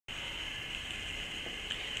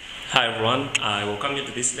Hi everyone, I welcome you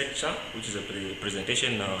to this lecture, which is a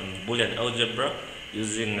presentation on boolean algebra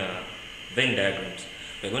using Venn diagrams.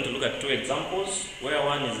 We're going to look at two examples where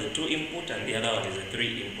one is a 2 input and the other one is a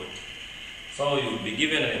 3 input. So you will be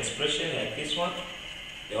given an expression like this one.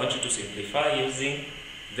 They want you to simplify using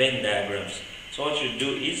Venn diagrams. So what you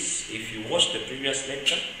do is, if you watch the previous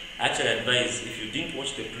lecture, I actually advise, if you didn't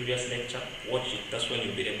watch the previous lecture, watch it. That's when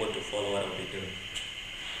you'll be able to follow what I'll be doing.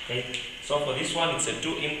 Okay, so for this one, it's a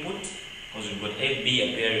 2 input because you've got A,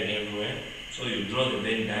 B appearing everywhere. So you draw the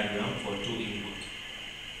Venn diagram for 2 input.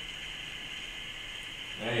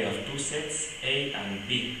 There you have 2 sets, A and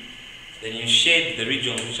B. Then you shade the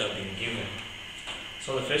regions which have been given.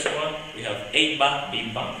 So the first one, we have A bar,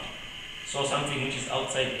 B bar. So something which is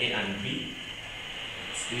outside A and B,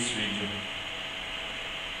 it's this region.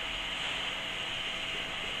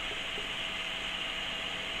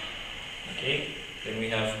 Okay. Then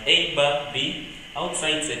we have A bar B,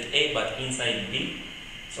 outside set A but inside B.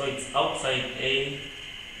 So it's outside A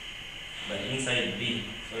but inside B.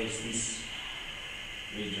 So it's this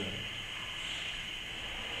region.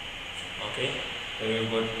 Okay. Then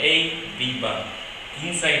we've got A B bar,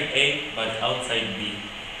 inside A but outside B.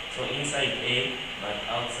 So inside A but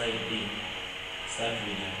outside B. It's that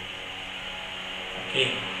region.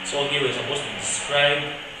 Okay. So here we're supposed to describe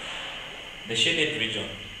the shaded region.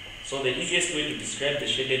 So the easiest way to describe the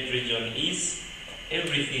shaded region is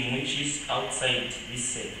everything which is outside this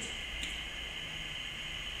set.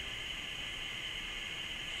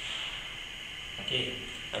 Okay,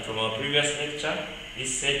 and from our previous lecture,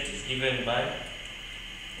 this set is given by,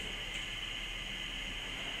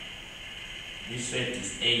 this set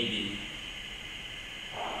is AB.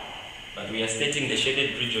 But we are stating the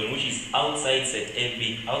shaded region which is outside set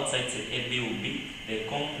AB. Outside set AB will be the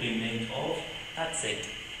complement of that set.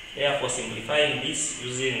 Therefore, simplifying this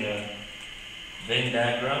using a Venn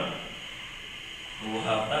diagram, we will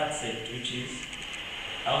have that set which is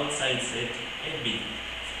outside set AB.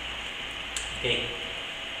 Okay,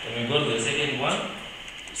 then we go to the second one,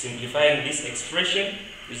 simplifying this expression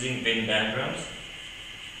using Venn diagrams.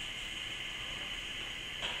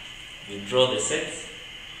 We draw the sets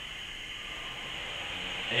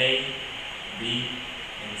A, B,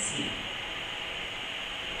 and C.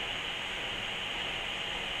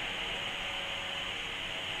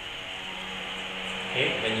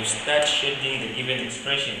 Okay, when you start shading the given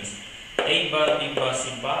expressions, A bar, B bar, C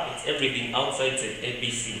bar, it's everything outside set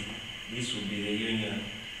ABC. This will be the union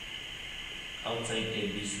outside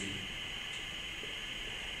ABC.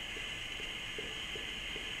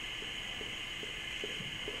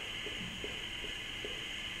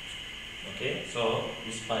 Okay, so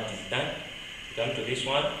this part is done. Come to this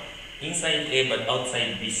one, inside A but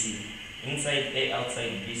outside BC. Inside A,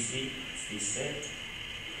 outside BC, it's this set.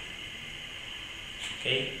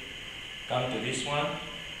 Okay, come to this one.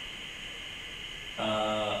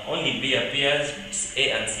 Only B appears,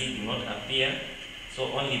 A and C do not appear.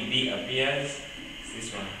 So only B appears, it's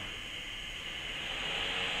this one.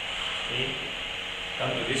 Okay, come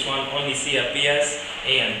to this one, only C appears,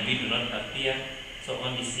 A and B do not appear. So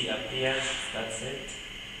only C appears, that's it.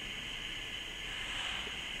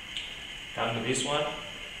 Come to this one.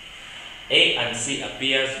 A and C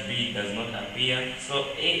appears, B does not appear. So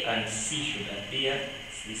A and C should appear.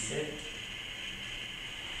 It's this set.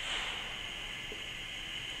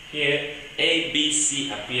 Here, A, B,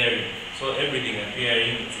 C appearing. So everything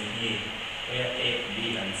appearing is in here. Where A,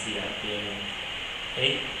 B, and C are appearing.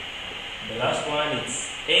 Okay. The last one is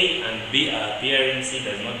A and B are appearing, C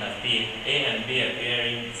does not appear. A and B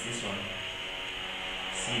appearing, it's this one.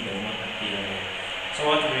 C does not appear there. So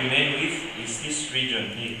what we remain with is this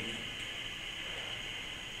region here.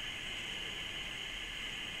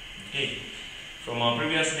 Okay, from our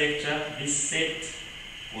previous lecture, this set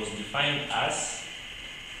was defined as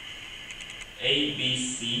A, B,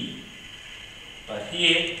 C, but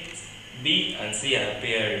here B and C are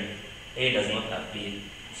appearing, A does not appear,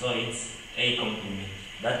 so it's A complement.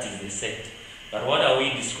 That is the set. But what are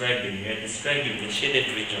we describing? We are describing the shaded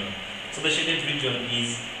region. So the shaded region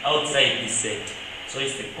is outside this set, so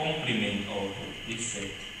it's the complement of this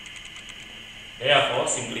set. Therefore,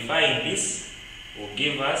 simplifying this will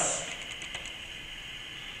give us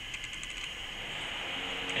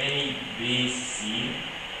A, B, C.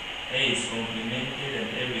 A is complemented and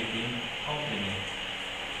everything complement.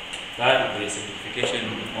 That will be a simplification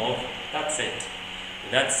of that set.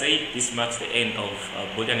 With that said, this marks the end of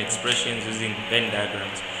Boolean expressions using Venn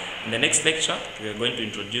diagrams. In the next lecture, we are going to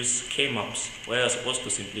introduce K-maps, where we are supposed to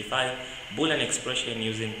simplify Boolean expression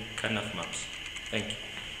using K maps. Thank you.